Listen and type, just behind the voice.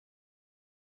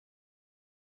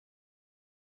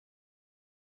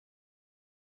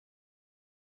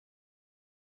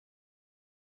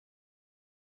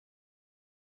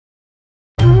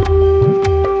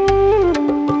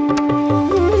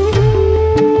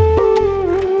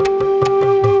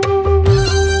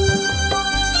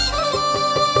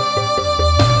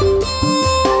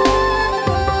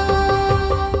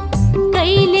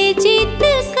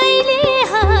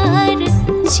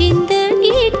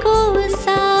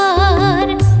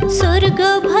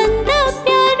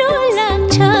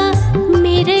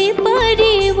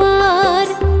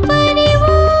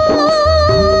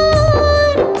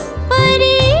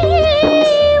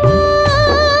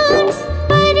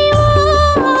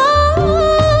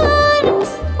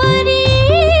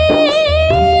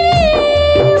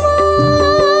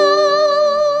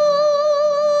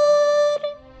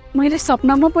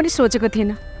सपनामा पनि सोचेको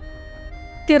थिइनँ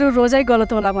तेरो रोजाइ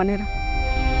गलत होला भनेर।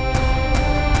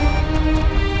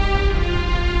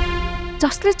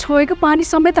 जसले छोएको पानी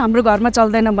समेत हाम्रो घरमा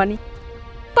चल्दैन भनी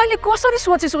तैँले कसरी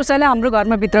सोचिस् उसैले हाम्रो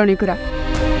घरमा भित्राउने कुरा?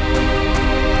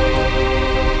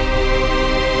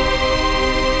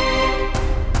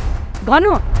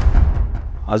 घनु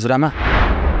हजुरआमा,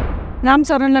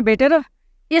 रामचरणलाई भेटेर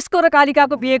यसको र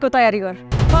कालिकाको बिहेको तयारी गर।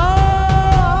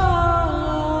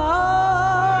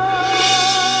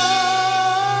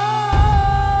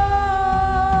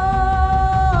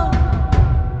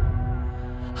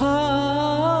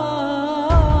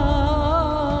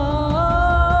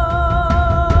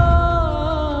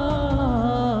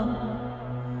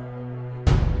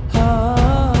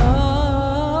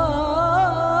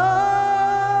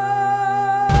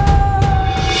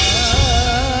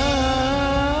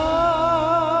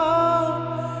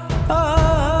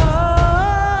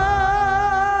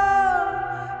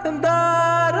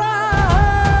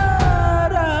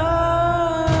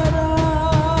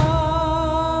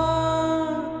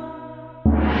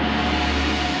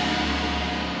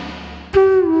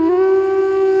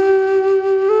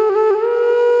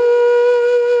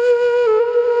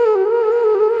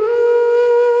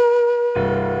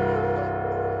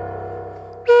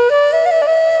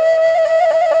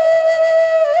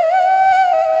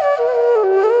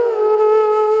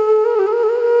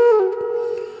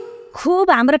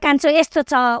 हाम्रो कान्छो यस्तो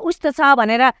छ उस्तो छ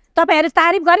भनेर तपाईहरु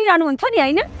तारिफ गरिरहनु हुन्छ नि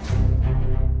हैन?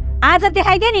 आज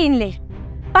देखाइदिए नि यिनले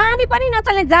पानी पनि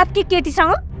नचल्ने जातकी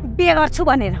केटीसँग बिहे गर्छु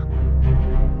भनेर।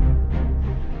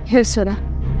 हे छोरा,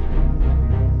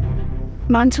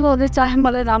 मान्छेहरूले चाहे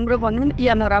मलाई राम्रो भन्नुन्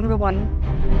या नराम्रो भन्नुन्,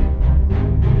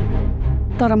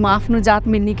 तर म आफ्नो जात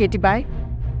मिल्ने केटी बाहेक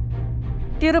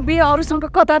तेरो बिहे अरूसँग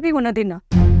कदापि हुन दिन्न।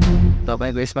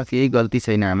 तपाईको यसमा केही गल्ती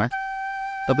छैन आमा।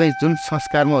 तपाईँ जुन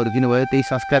संस्कारमा हुर्किनु भयो त्यही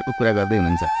संस्कारको कुरा गर्दै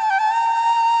हुनुहुन्छ।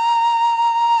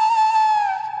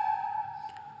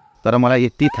 तर मलाई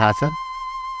यति थाहा छ,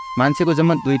 मान्छेको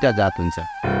जम्मा दुईटा जात हुन्छ,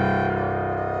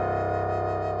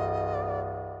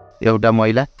 एउटा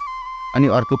महिला अनि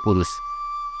अर्को पुरुष।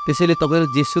 त्यसैले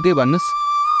तपाईँहरू जेसुकै भन्नुहोस्,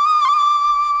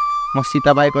 म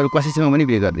सीता बाहेक अरू कसैसँग पनि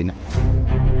बिहे गर्दिनँ।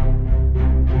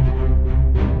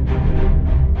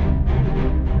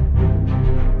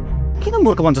 किन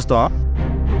मूर्ख भन्छ जस्तो?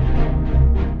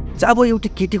 जब एउटी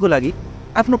केटीको लागि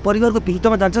आफ्नो परिवारको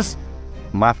विरुद्धमा जान्छस्,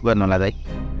 माफ गर्न होला दाइ,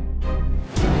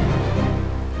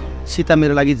 सीता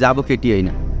मेरो लागि जाबो केटी होइन,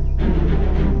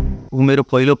 ऊ मेरो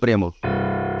पहिलो प्रेम हो।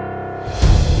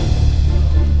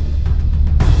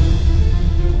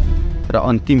 र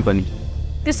अन्तिम पनि।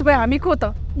 त्यसो भए हामी को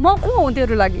त? म को हुँ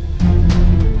तेरो लागि?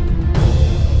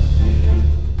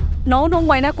 9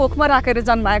 महिना कोखमा राखेर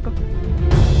जन्माएको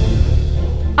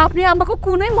आफ्नै आमाको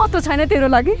कुनै महत्त्व छैन तेरो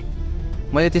लागि?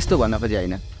 मैले त्यस्तो भन्न खोजे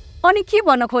होइन। अनि के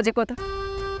भन्न खोजेको त?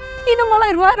 किन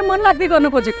मलाई रुवाएर मन लाग्दै गर्न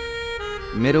खोजेको?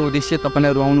 मेरो उद्देश्य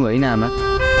तपाईलाई रुवाउनु होइन आमा।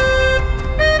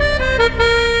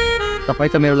 तपाईँ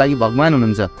त मेरो लागि भगवान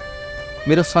हुनुहुन्छ,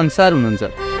 मेरो संसार हुनुहुन्छ।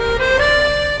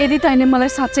 यदि तैँले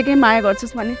मलाई साँच्चैकै माया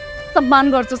गर्छस् भने,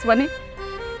 सम्मान गर्छस् भने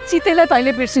सीतेलाई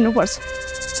तैँले बिर्सिनुपर्छ।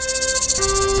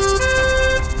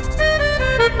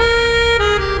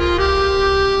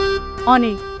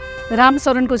 अनि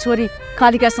रामचरणको छोरी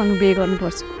कालिकासँग बिहे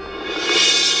गर्नुपर्छ।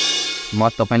 म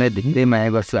तपाईलाई धेरै माया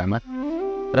गर्छु आमा,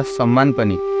 र सम्मान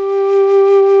पनि।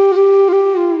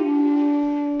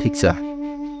 ठिक छ,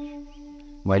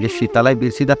 मैले सीतालाई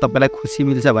बिर्सिँदा तपाईलाई खुसी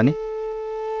मिल्छ भने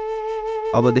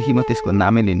अबदेखि म त्यसको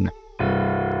नामै लिन्न।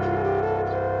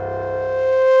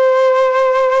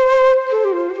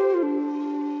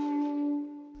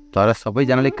 तर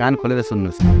सबैजनाले कान खोलेर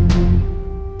सुन्नुहोस्,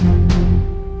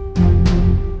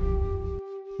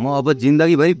 म अब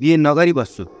जिन्दगीभरि बिहे नगरी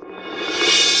बस्छु।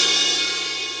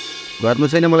 गर्नु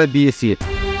छैन मलाई बिहे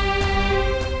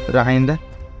र आइन्दा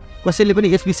कसैले पनि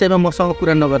यस विषयमा मसँग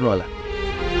कुरा नगर्नु होला।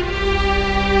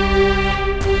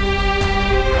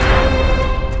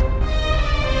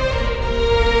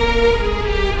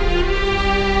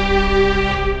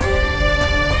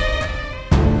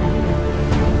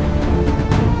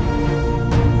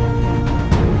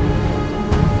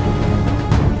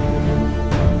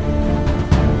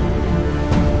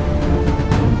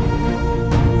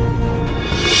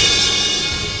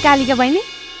 कालिका बहिनी,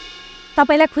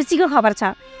 तपाईलाई खुसीको खबर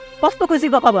छ। कस्तो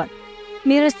खुसीको खबर?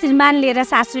 मेरो श्रीमान लिएर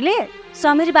सासूले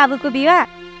समीर बाबुको विवाह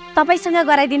तपाईसँग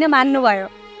गराइदिन मान्नुभयो।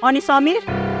 अनि समीर?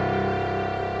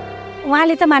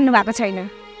 उहाँले त मान्नु भएको छैन।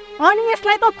 अनि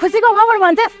यसलाई त खुसीको खबर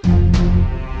भन्छस्?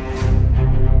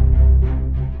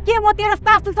 के म तेरो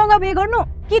सासूसँग बिहे गर्नु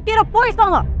कि तेरो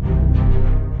पोइसँग?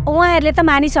 उहाँहरूले त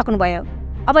मानिसक्नु भयो।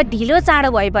 अब ढिलो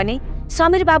चाँडो भए पनि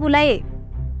समीर बाबुलाई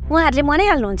उहाँहरूले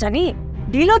मनाइहाल्नुहुन्छ नि।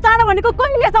 ढिलो चाँडो भनेको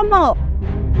कहिलेसम्म हो?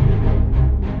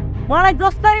 मलाई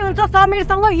जस्तै हुन्छ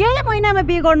समीरसँग यही महिनामा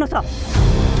बिहे गर्नु छ।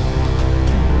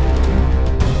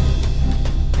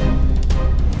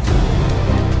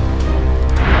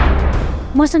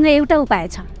 मसँग एउटा उपाय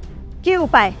छ। के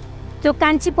उपाय? त्यो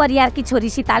कान्छी परियारकी छोरी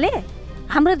सीताले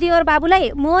हाम्रो देवर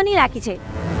बाबुलाई मोहनी राखी छे।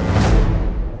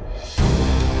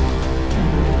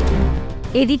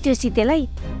 यदि त्यो सीतेलाई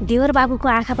देवर बाबुको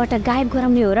आँखाबाट गायब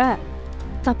गराउने हो र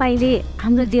तपाईँले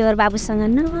हाम्रो देवर बाबुसँग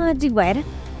नजिक भएर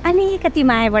अलिकति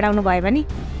माया बढाउनु भयो भने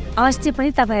अवश्य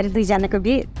पनि तपाईँहरू दुईजनाको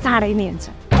बिहे चाँडै नै हुन्छ।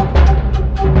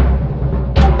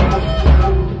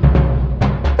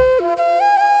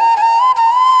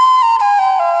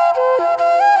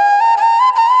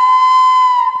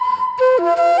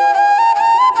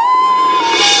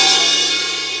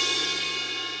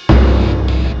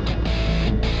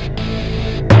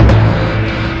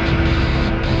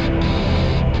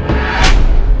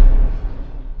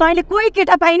 तैँले कोही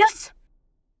केटा पाइनस्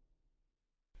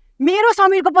मेरो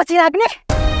समीरको पछि लाग्ने?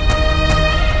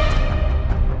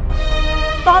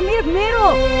 समीर मेरो।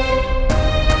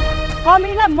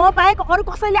 समीरलाई म बाहेक अरू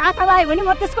कसैले आँखा लगायो भने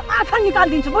म त्यसको आँखा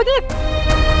निकालिदिन्छु, बुझ्यौ?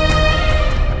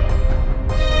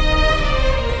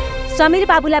 समीर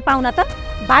बाबुलाई पाउन त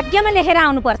भाग्यमा लेखेर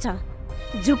आउनुपर्छ।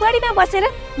 झुपडीमा बसेर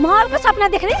महलको सपना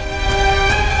देख्ने?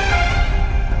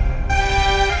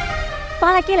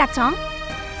 तँलाई के लाग्छ?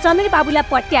 समीर बाबुलाई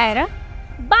पट्याएर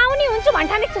बाहुनी हुन्छु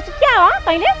भन्ठाने क्या हो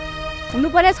तैँले? हुनु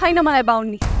पर्ने छैन मलाई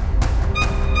बाहुनी।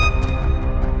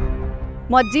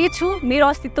 म जे छु, मेरो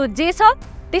अस्तित्व जे छ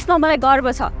त्यसमा मलाई गर्व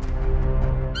छ।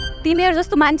 तिमीहरू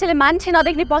जस्तो मान्छेले मान्छे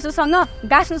नदेख्ने पशुसँग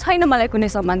गाँस्नु छैन मलाई कुनै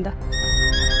सम्बन्ध।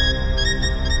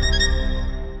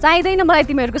 चाहिँदैन मलाई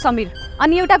तिमीहरूको समीर।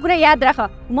 अनि एउटा कुरा याद राख,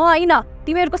 म होइन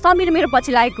तिमीहरूको समीर मेरो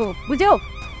पछि लागेको हो, बुझ्यौ?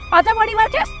 अझ बढी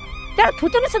मान्छे त्यहाँ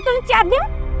थुतुनु सुतुनु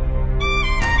च्यात्दियो।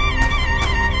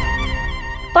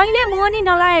 तैँले मोहनी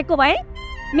नलागेको भए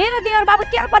मेरो देवर बाबु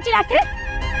त्यहाँ पछि लाग्थे।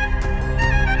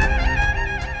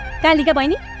 कालिका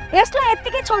बहिनी यसलाई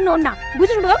यत्तिकै छोड्नुहुन्न,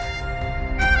 बुझ्नुभयो?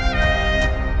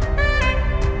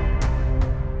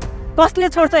 कसले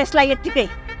छोड्छ यसलाई यत्तिकै?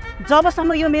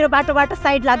 जबसम्म यो मेरो बाटोबाट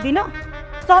साइड लाग्दिन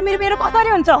समीर मेरो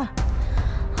कसरी हुन्छ?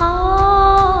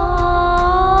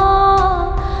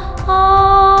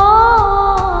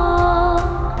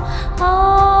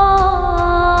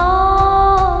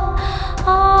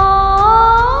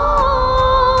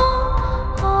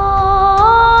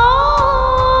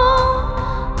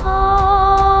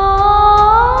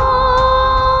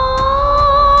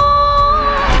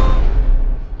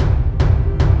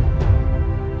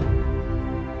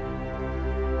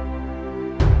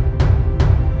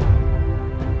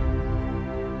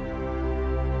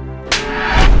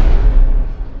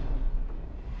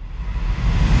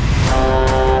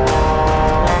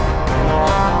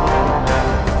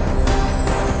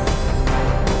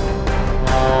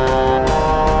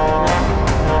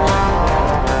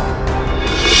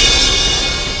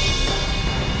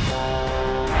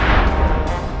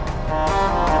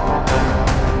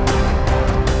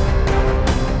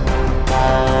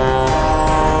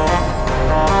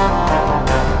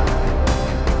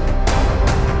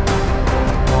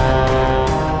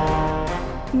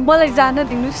 मलाई जान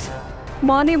दिनुस्।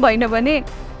 म नै भएन भने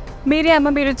मेरो आमा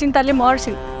मेरो चिन्ताले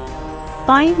मर्छिन्।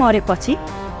 तैँ मरेपछि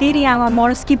तेरी आमा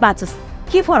मरोस् कि बाँचोस्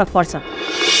के फरक पर्छ?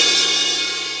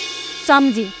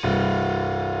 सम्झी,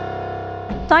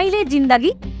 तैँले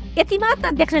जिन्दगी यति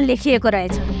मात्र देख्न लेखिएको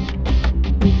रहेछ।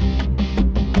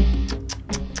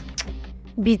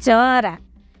 बिचरा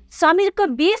समीरको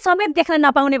बिहे समेत देख्न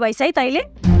नपाउने भइस है तैँले।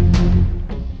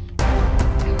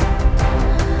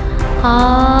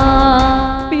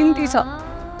 बिन्ती छ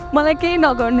मलाई केही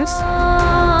नगर्नुस्।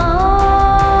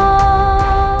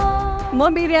 म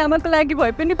मेरो आमाको लागि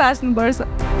भए पनि बाँच्नुपर्छ।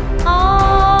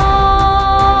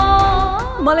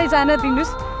 मलाई जान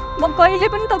दिनुस्। म कहिले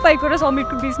पनि तपाईँको र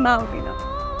समीरको बिचमा आउँदिनँ।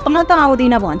 म त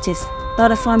आउँदिनँ भन्छेस्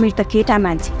तर समीर त केटा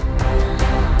मान्छे।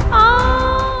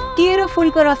 तेरो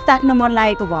फुलको रस ताक्न मन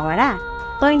लागेको भवरा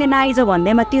तैँले नआइज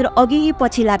भन्दैमा तेरो अघि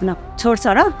पछि लाग्न छोड्छ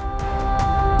र?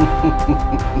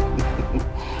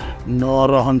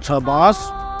 नरहन्छ बाँस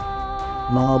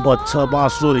नबज्छ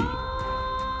बाँसुरी।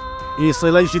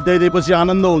 यसैलाई सिद्धाइदिएपछि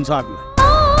आनन्द हुन्छ हामीलाई।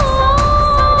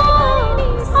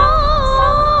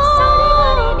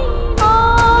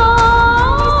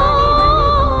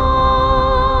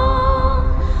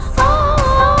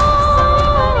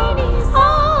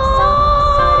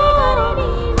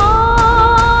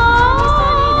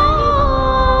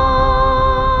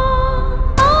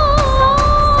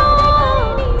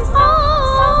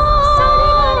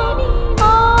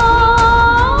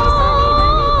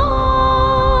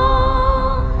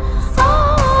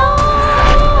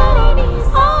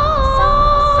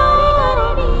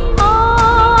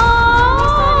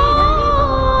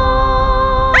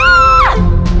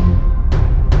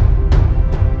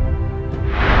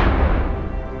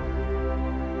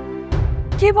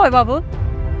 भयो बाबु?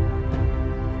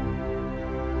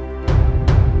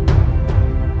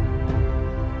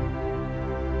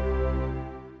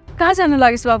 कहाँ जानु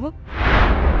लागेछ बाबु?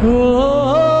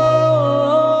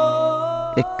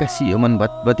 एक्कासी यो मन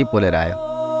भतभती पोलेर आयो।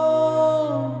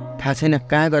 थाहा छैन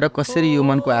कहाँ गएर कसरी यो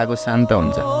मनको आगो शान्त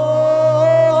हुन्छ।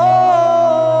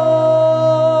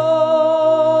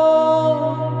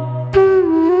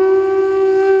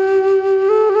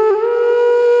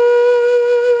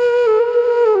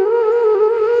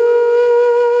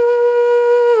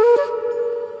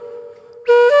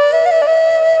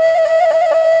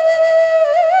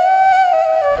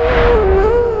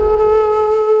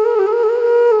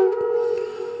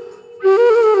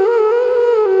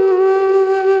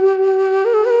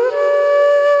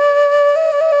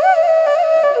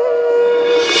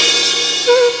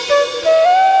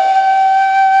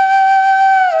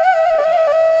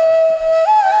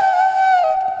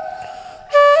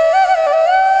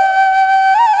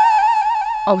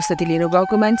 औषधि लिनु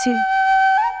गएको मान्छे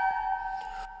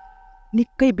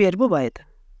निकै बेर पो भयो त,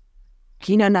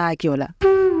 किन नआएकी होला?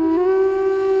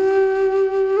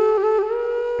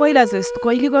 पहिला जस्तो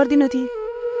कहिले गर्दिन थिए।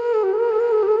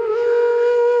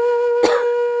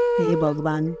 हे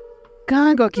भगवान,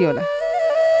 कहाँ गएकी होला?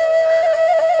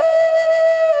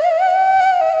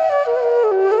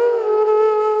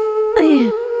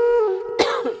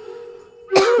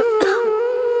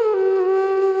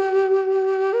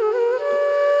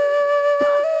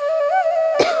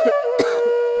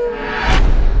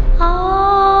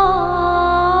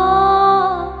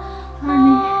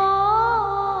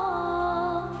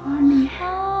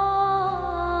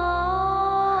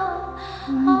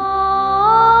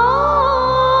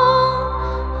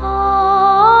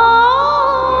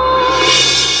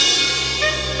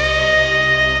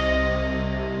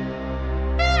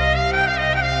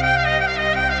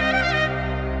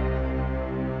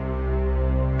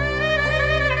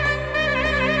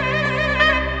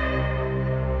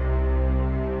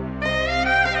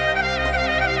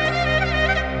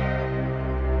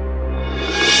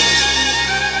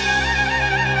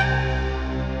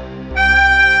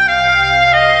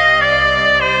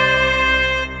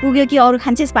 पुग्यो कि अरू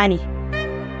खान्छेस् पानी?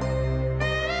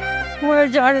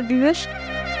 जान दिनुहोस्,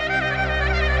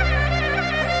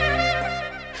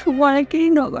 मलाई केही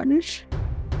नगर्नुहोस्।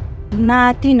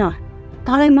 नाति न,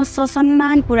 तँलाई म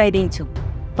ससम्मान पुऱ्याइदिन्छु,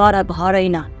 तर घर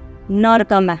होइन,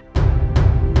 नर्कमा।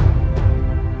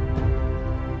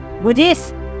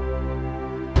 बुझिस्?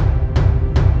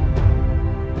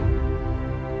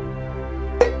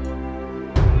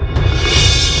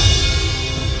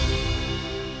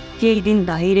 केही दिन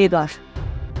धैर्य गर।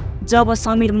 जब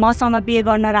समीर मसँग बिहे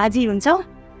गर्न राजी हुन्छ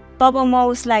तब म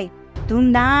उसलाई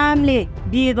धुमधामले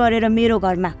बिहे गरेर मेरो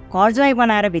घरमा घरज्वाइँ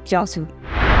बनाएर भित्राउँछु।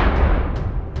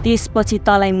 त्यसपछि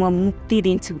तँलाई म मुक्ति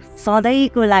दिन्छु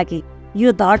सधैँको लागि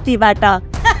यो धरतीबाट।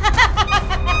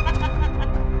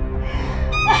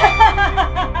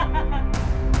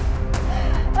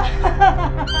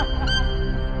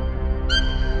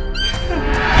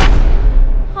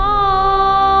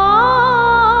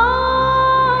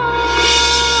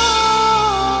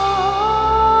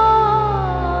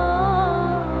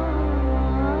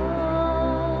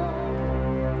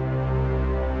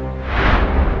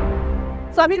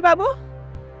 समीर बाबू,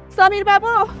 समीर बाबू,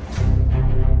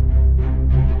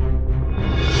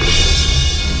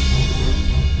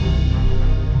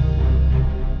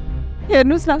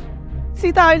 हेर्नुहोस् न,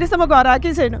 सीता अहिलेसम्म घर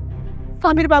आएकै छैन।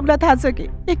 समीर बाबुलाई थाहा छ कि?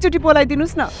 एकचोटि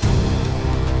बोलाइदिनुहोस् न।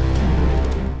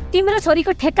 तिम्रो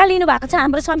छोरीको ठेक्का लिनु भएको छ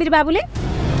हाम्रो समीर बाबुले?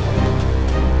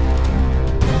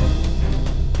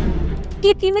 कि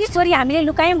तिम्रो छोरी हामीले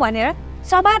लुकायौँ भनेर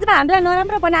समाजमा हामीलाई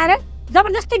नराम्रो बनाएर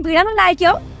जबरजस्ती भिडाउन लागेको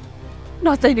हो?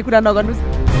 नचाहिने कुरा नगर्नुहोस्।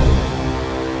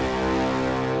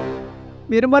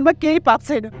 मेरो मनमा केही पाप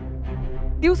छैन।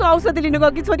 दिउँसो औषधि लिनु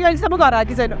गएकी छोरी अहिलेसम्म घर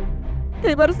आएकी छैन।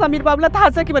 त्यही भएर समीर बाबुलाई थाहा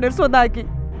छ कि भनेर सोध्दा कि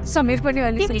समीर पनि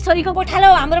अलि तिमी छोरीको गोठालो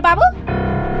हो हाम्रो बाबु?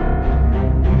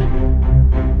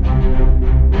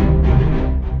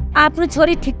 आफ्नो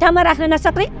छोरी ठिकठाकमा राख्न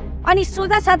नसक्ने अनि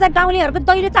सोधा साझा गाउँलेहरूको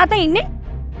दैलो चाट्दै हिँड्ने?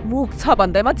 मुख छ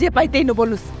भन्दैमा जे पाइ त्यही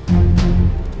नबोल्नुहोस्।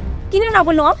 किन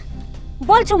नबोल्नु हो?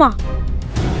 बोल्छु म।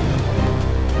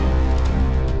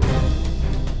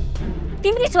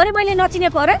 तिमीले छोरी मैले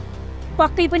नचिनेको हो र?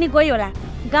 पक्कै पनि गयो होला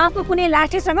गाउँको कुनै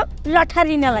लाठेसँग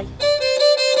लठारिनलाई।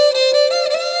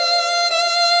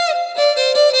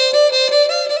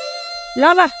 ल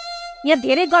ल, यहाँ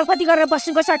धेरै गल्फती गरेर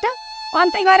बस्नुको सट्टा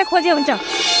अन्तै गएर खोजे हुन्छ।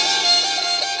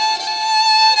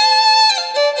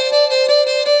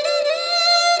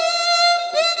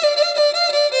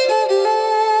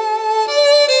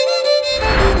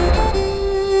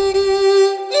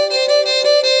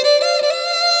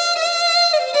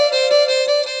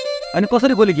 अनि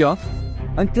कसरी बोली क्या हो?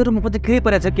 अनि तेरो मुखमा चाहिँ के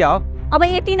परेछ क्या हो? अब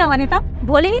यति नभने त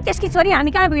भोलि नि त्यसकी छोरी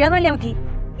हामी कहाँ भिडमा ल्याउँथे।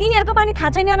 यिनीहरूको पनि थाहा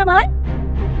छैन र मलाई।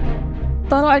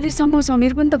 तर अहिलेसम्म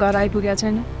समीर पनि त घर आइपुगेको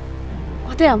छैन।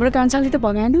 कतै हाम्रो कान्छाले त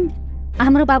भगाएन।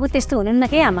 हाम्रो बाबु त्यस्तो हुनुहुन्न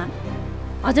के आमा।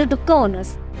 हजुर ढुक्क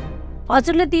हुनुहोस्,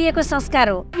 हजुरले दिएको संस्कार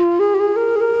हो।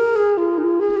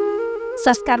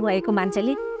 संस्कार भएको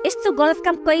मान्छेले यस्तो गलत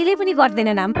काम कहिल्यै पनि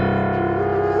गर्दैनन् आमा।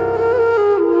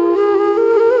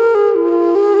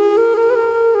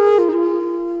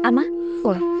 आमा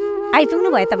आइपुग्नु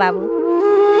भयो त बाबु।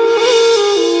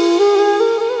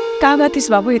 कहाँ गतिस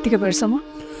बाबु यतिकै बेरसम्म?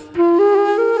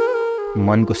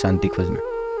 मनको शान्ति खोज्न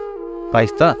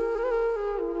पाइस् त?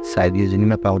 सायद यो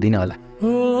जुनीमा पाउँदिन होला।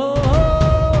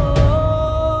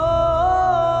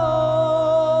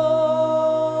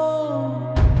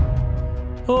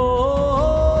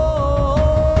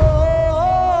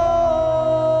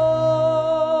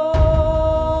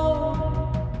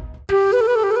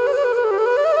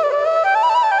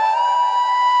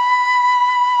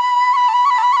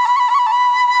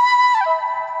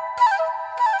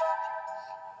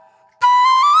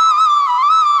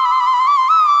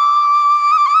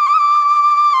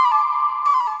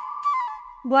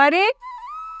 बुहारी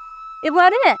ए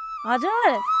बुहारी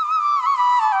हजुर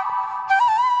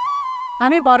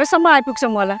हामी भरेसम्म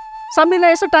आइपुग्छौँ होला।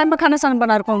 समीरलाई यसो टाइममा खानासाना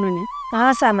बनाएर खुवाउनु नि।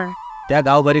 हस् आमा। त्यहाँ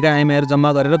गाउँभरिका आइमाईहरू जम्मा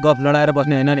गरेर गफ लडाएर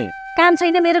बस्ने होइन नि। काम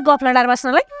छैन मेरो गफ लडाएर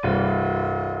बस्नलाई।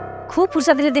 खुब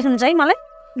फुर्सदले देख्नुहुन्छ है मलाई।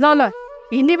 ल ल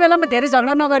हिँड्ने बेलामा धेरै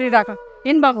झगडा नगरिराख।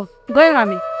 हिँड बाबु गयौँ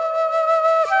हामी।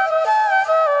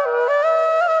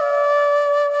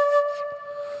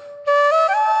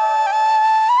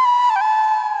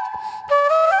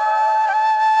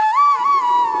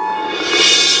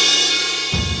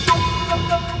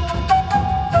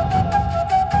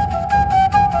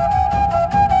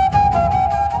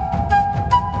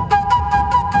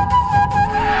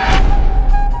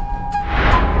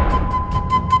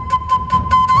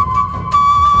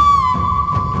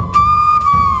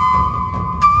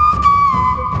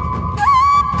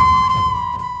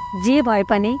 जे भए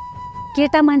पनि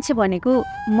केटा मान्छे भनेको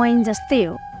मैन जस्तै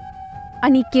हो,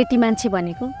 अनि केटी मान्छे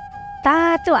भनेको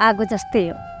तातो आगो जस्तै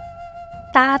हो।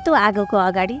 तातो आगोको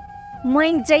अगाडि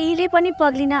मैन जहिले पनि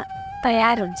पग्लिन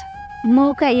तयार हुन्छ।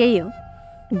 मौका यही हो,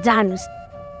 जानुस्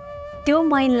त्यो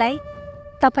मैनलाई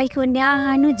तपाईँको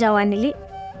न्यानो जवानीले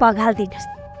पगाल्दिनुहोस्।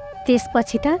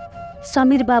 त्यसपछि त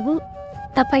समीर बाबु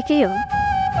तपाईँकै हो।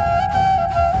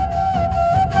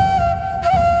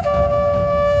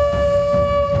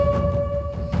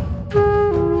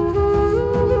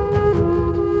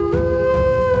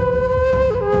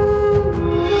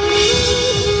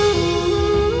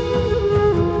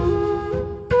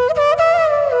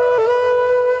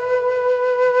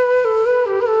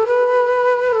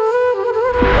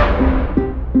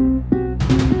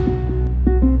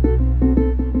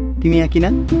 तिमी यहाँ किन?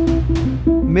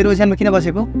 मेरो ओछ्यानमा किन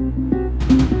बसेको?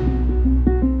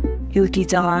 एउटी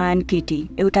जवान केटी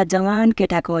एउटा जवान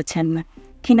केटाको ओछ्यानमा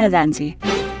किन जान्छे?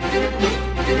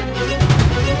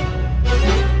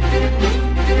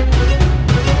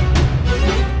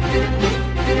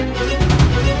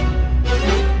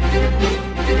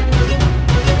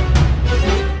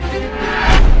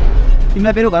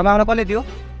 तिमीलाई मेरो घरमा आउन कसले दियो?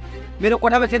 मेरो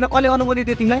कोठामा छिर्न कसले अनुमति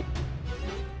दियो तिमीलाई?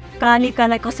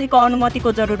 कालिकालाई कसैको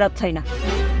अनुमतिको जरुरत छैन।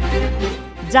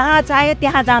 जहाँ चाह्यो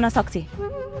त्यहाँ जान सक्छ,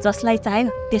 जसलाई चाह्यो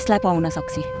त्यसलाई पाउन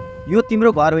सक्छ। यो तिम्रो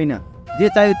घर होइन, जे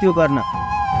चाह्यो त्यो गर्न।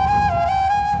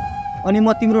 अनि म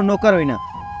तिम्रो नोकर होइन,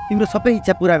 तिम्रो सबै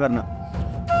इच्छा पुरा गर्न।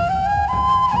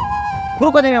 को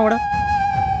कतै यहाँबाट?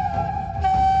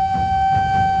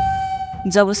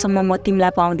 जबसम्म म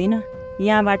तिमीलाई पाउँदिन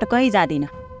यहाँबाट कहीँ जाँदिन।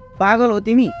 पागल हो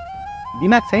तिमी?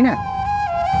 दिमाग छैन?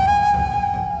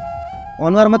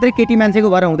 अनुहार मात्रै केटी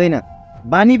मान्छेको भएर हुँदैन,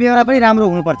 बानी बेहोरा पनि राम्रो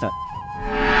हुनुपर्छ।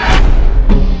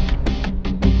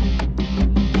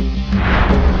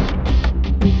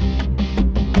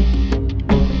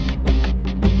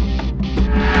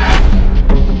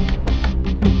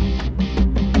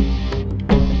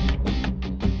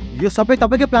 यो सबै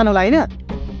तपाईँकै प्लान होला होइन?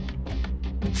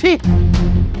 छी!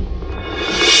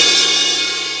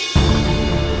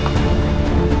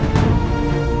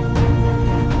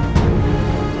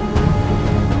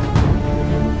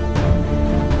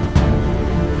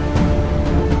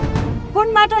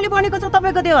 माटोले बनेको छ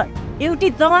तपाईँको देवर। एउटी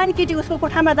जवान केटी उसको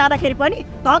कोठामा जाँदाखेरि पनि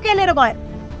धकेलेर गयो।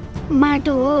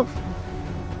 माटो हो,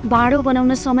 भाँडो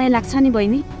बनाउन समय लाग्छ नि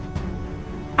बहिनी,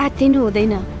 आत्तिनु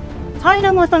हुँदैन। छैन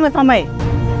मसँग समय,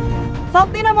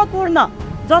 सक्दिनँ म कुर्न।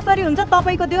 जसरी हुन्छ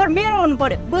तपाईँको देवर मेरो हुनु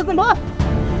पर्यो, बुझ्नुभयो?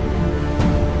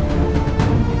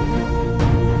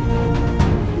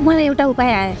 मलाई एउटा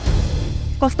उपाय आयो।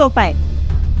 कस्तो उपाय?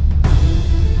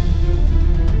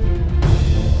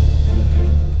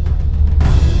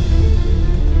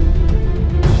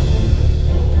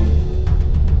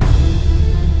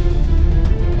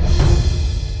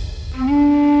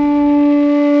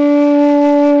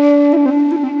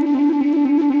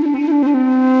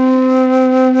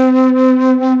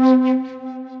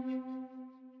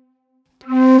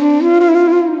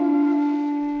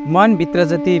 मनभित्र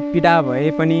जति पीडा भए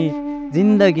पनि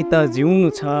जिन्दगी त जिउनु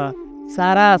छ,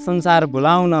 सारा संसार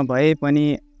भुलाउन भए पनि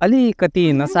अलिकति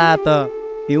नसा त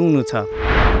पिउनु छ।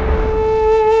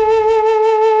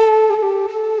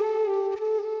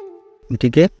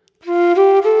 ठिकै।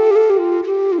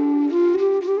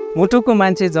 मुटुको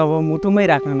मान्छे जब मुटुमै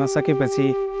राख्न नसकेपछि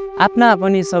आफ्ना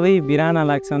पनि सबै बिराना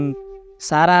लाग्छन्,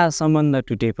 सारा सम्बन्ध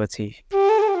टुटेपछि।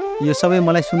 यो सबै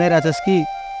मलाई सुनाइरहेछस् कि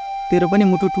तेरो पनि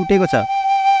मुटु टुटेको छ?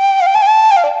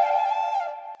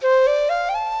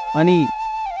 अनि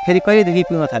फेरि कहिलेदेखि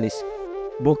पिउन थालिस्?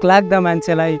 भोक लाग्दा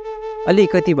मान्छेलाई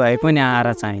अलिकति भए पनि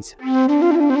आहारा चाहिन्छ।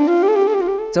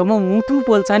 जब मुटु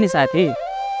पोल्छ नि साथी,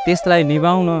 त्यसलाई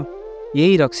निभाउन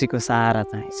यही रक्सीको सहारा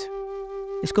चाहिन्छ।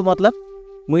 यसको मतलब?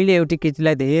 मैले एउटी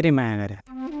केटीलाई धेरै माया गरेँ,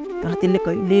 तर त्यसले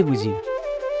कहिल्यै बुझिन,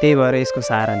 त्यही भएर यसको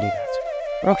सहारा लिएको छु।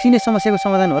 रक्सी नै समस्याको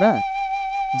समाधान हो र?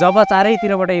 जब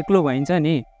चारैतिरबाट एक्लो भइन्छ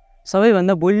नि,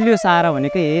 सबैभन्दा बलियो सहारा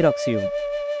भनेको यही रक्सी हो।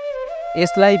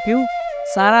 यसलाई पिउ,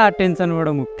 सारा टेन्सनबाट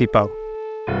मुक्ति पाऊ।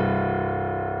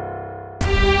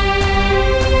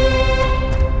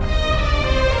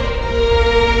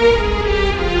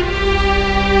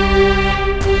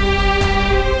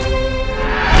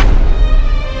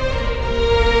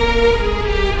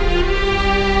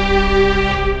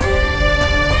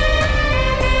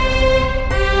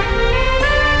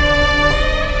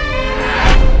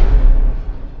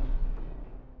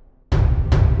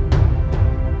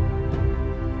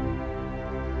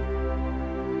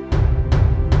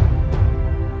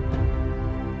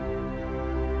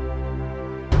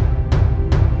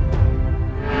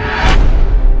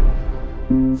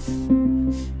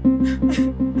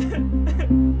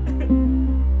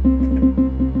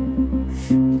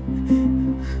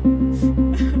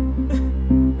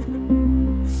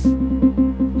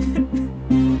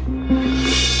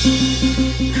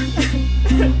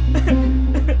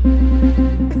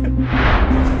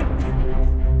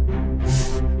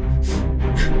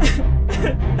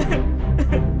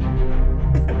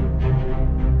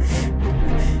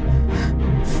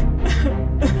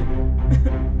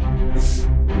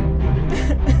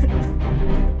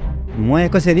 म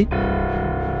कसरी?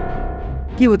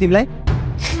 के हो तिमीलाई?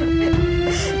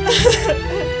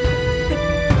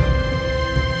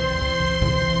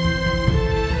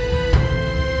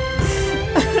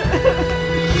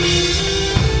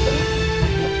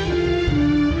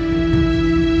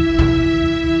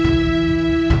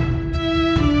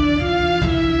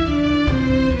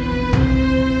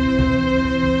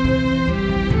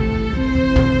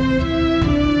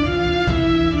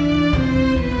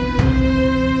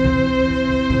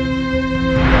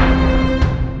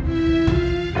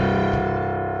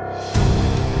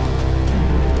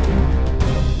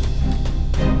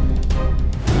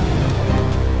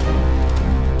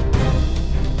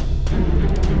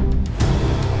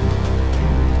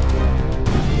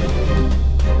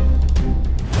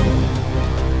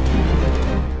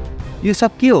 यो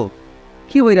सब के हो?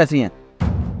 के भइरहेछ यहाँ?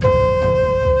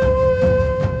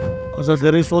 अझ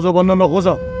धेरै सोझो बन्न नखोज।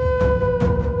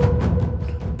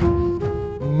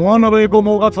 म नभएको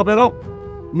मौका छपेर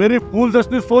मेरी फूल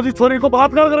जस्ती सोझी छोरीको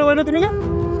बलात्कार गरेको होइन तिमीले?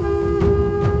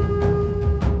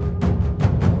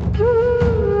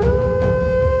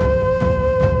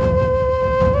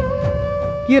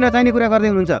 के नचाहिने कुरा गर्दै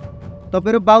हुनुहुन्छ?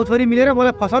 तपाईँहरू बाउ छोरी मिलेर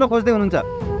मलाई फसाउन खोज्दै हुनुहुन्छ।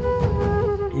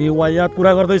 ए वायात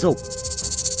कुरा गर्दैछौ?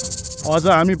 अझ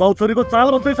हामी बाउ छोरीको चाल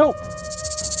बन्दैछौ?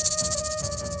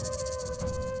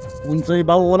 कुन चाहिँ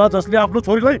बाउ होला जसले आफ्नो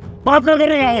छोरीलाई बलात्कार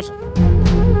गरेर आएछ?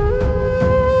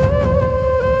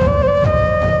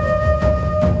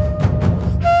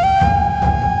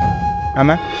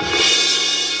 आमा,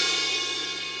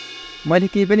 मैले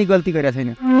केही पनि गल्ती गरेको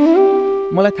छैन।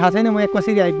 मलाई थाहा छैन म यहाँ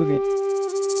कसरी आइपुगेँ।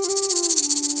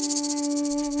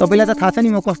 तपाईँलाई त थाहा छ नि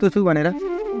म कस्तो छु भनेर।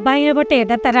 बाहिरबाट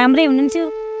हेर्दा त राम्रै हुनुहुन्थ्यो,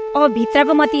 अब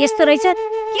भित्रको मती यस्तो रहेछ,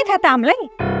 के थाहा त हामीलाई?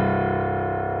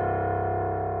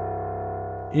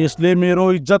 यसले मेरो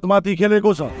इज्जतमाथि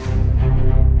खेलेको छ।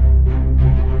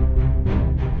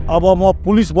 अब म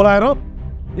पुलिस बोलाएर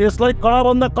यसलाई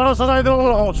कडाभन्दा कडा सजाय दिन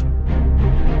आउँछु।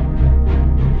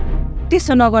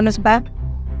 त्यसो नगर्नुहोस् बा,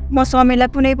 म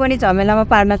समीरलाई कुनै पनि झमेलामा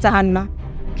पार्न चाहन्न,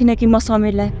 किनकि म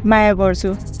समीरलाई माया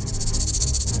गर्छु।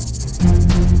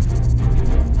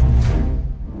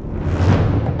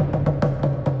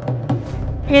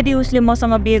 यदि उसले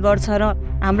मसँग बिहे गर्छ र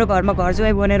हाम्रो घरमा घर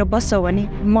ज्वाइँ बनेर बस्छ भने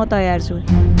म तयार छु।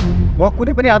 म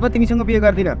कुनै पनि हालतमा तिमीसँग बिहे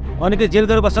गर्दिनँ। अनि त्यो जेल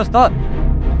गरेर बस्छस् त?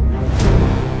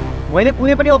 मैले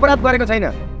कुनै पनि अपराध गरेको छैन।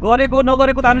 गरेको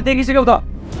नगरेको त हामी देखिसक्यौ त।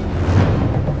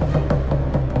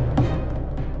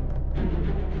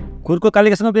 खुरको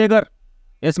कालिकासँग बिहे गर,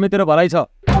 यसमै तेरो भलाइ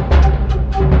छ।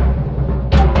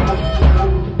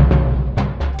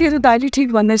 तेरो दाइले ठिक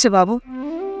भन्दैछ बाबु।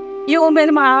 यो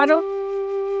उमेरमा आएर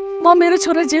म मेरो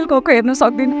छोरा जेल गएको हेर्न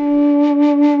सक्दिनँ।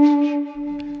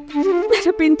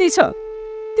 मेरो बिन्ती छ,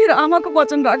 तेरो आमाको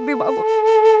वचन राख्दै बाबु।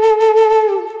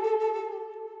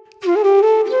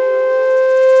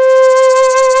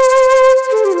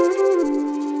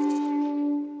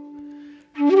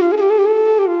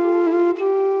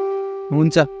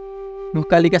 हुन्छ, म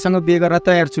कालिकासँग बिहे गर्न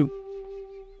तयार छु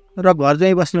र घर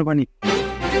ज्वाइँ बस्नु पनि।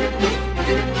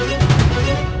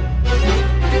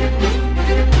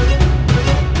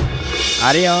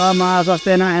 हरि ओम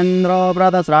स्वस्ति न इन्द्र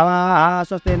व्रतश्रवा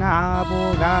स्वस्ति न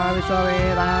पूगा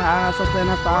विश्ववेदा स्वस्ति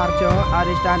न सार्क्ष्यो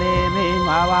अरिष्टनेमि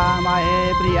हवामहे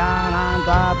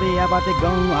प्रियाणान्ता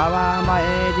प्रियपतिगौ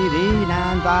हवामहे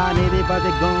निधीनान्ता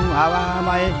निधिपतिगौ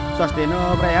हवामहे स्वस्ति नो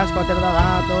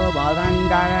बृहस्पतिर्दधातु भद्रं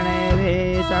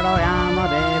कर्णेभिः शृणुयाम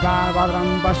देवा भद्रं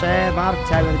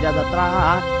पश्येमार्क्षविर्यजत्रा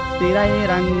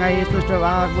स्थिरैरङ्गैः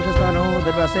स्तुष्ट्वाग्मुषस्तनो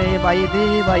दिवसे वैति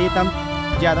वैतं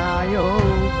जदायो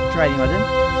ट्राइङ हजुर।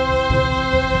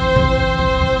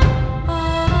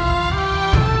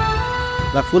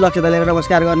 ल फुल अक्षता लिएर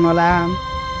नमस्कार गर्नु होला।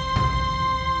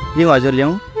 यो हजुर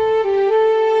ल्याउँ।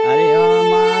 हरि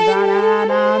ओम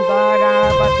गणानान्त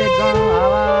गणपतिगं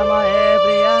हवामहे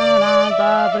प्रियाणान्त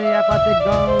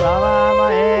प्रियपतिगं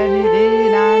हवामहे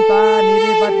निधीनान्त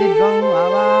निधिपतिगं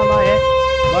हवामहे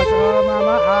वसो मम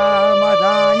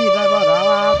आमदानि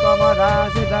गर्भधावा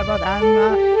त्वमदासि गर्भधान्ना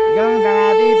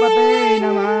गणाधिपते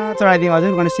नमः। चढाइदिउँ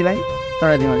हजुर, गणेशजीलाई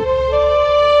चढाइदिउँ हजुर।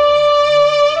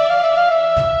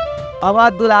 अब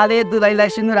दुलाले दुलैलाई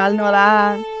सिन्दुर हाल्नु होला,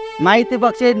 माइती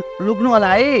पक्ष लुक्नु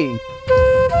होला है।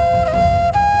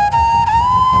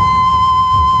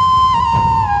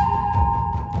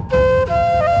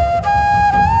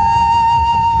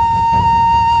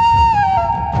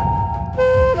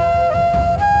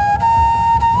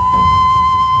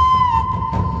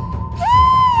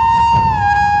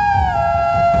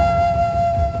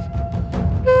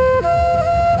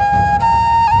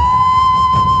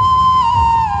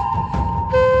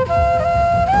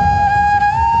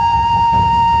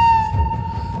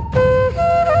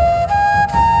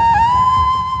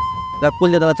 र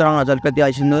कुलदेवतालाई चढाउन हजुर कति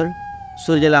आई सिन्दुर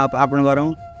सूर्यलाई अर्पण गरौँ।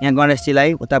 यहाँ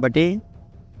गणेशजीलाई उतापट्टि,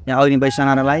 यहाँ अग्नि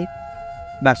वैष्णवलाई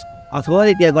बस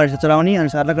अथवा त्यहाँ गणेश चढाउने अनि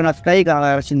सर्लको नफटाइ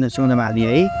गएर सिन्दुर सुन्दरमा हाल्ने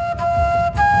है।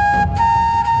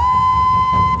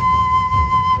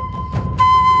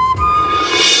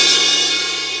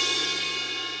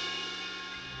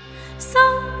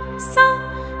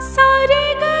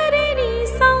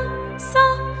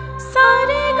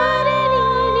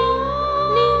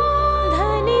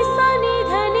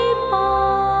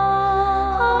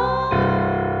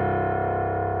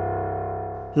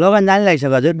 लगन जाने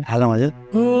लागिसक्यो हजुर, हालौँ हजुर।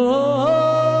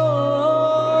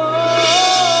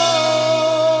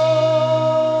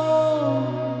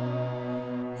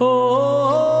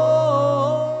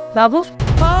 बाबु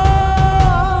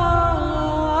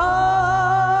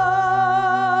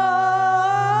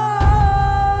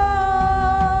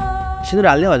सिन्दुर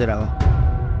हाल्ने हजुर। अब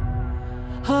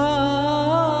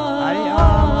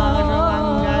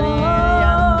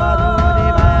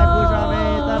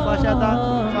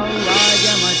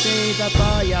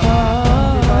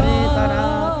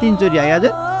तीनचोटि आयो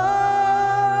हजुर।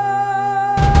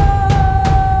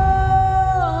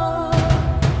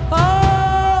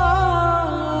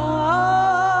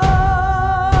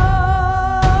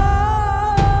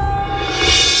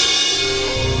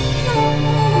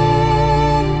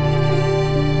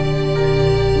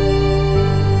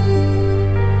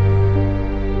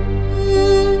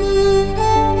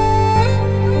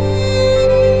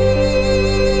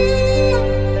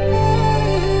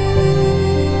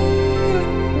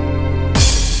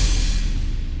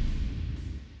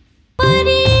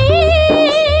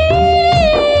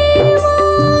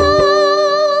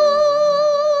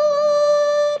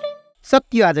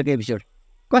 सकियो आजको एपिसोड।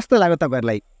 कस्तो लाग्यो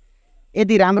तपाईँहरूलाई?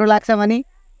 यदि राम्रो लाग्छ भने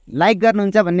लाइक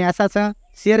गर्नुहुन्छ भन्ने आशा छ,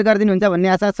 सेयर गरिदिनुहुन्छ भन्ने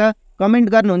आशा छ, कमेन्ट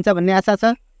गर्नुहुन्छ भन्ने आशा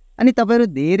छ। अनि तपाईँहरू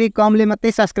धेरै कमले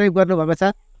मात्रै सब्सक्राइब गर्नुभएको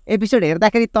छ। एपिसोड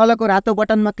हेर्दाखेरि तलको रातो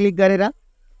बटनमा क्लिक गरेर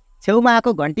छेउमा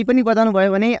आएको घन्टी पनि बजाउनु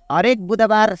भयो भने हरेक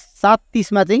बुधबार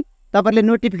 7:30मा चाहिँ तपाईँहरूले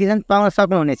नोटिफिकेसन पाउन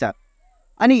सक्नुहुनेछ।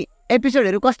 अनि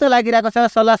एपिसोडहरू कस्तो लागिरहेको छ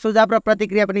सल्लाह सुझाव र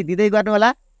प्रतिक्रिया पनि दिँदै गर्नुहोला।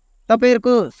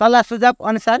 तपाईँहरूको सल्लाह सुझाव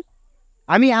अनुसार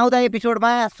हामी आउँदा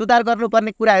एपिसोडमा सुधार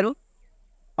गर्नुपर्ने कुराहरू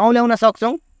औल्याउन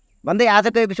सक्छौँ भन्दै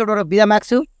आजको एपिसोडबाट बिदा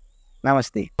माग्छु।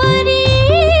 नमस्ते।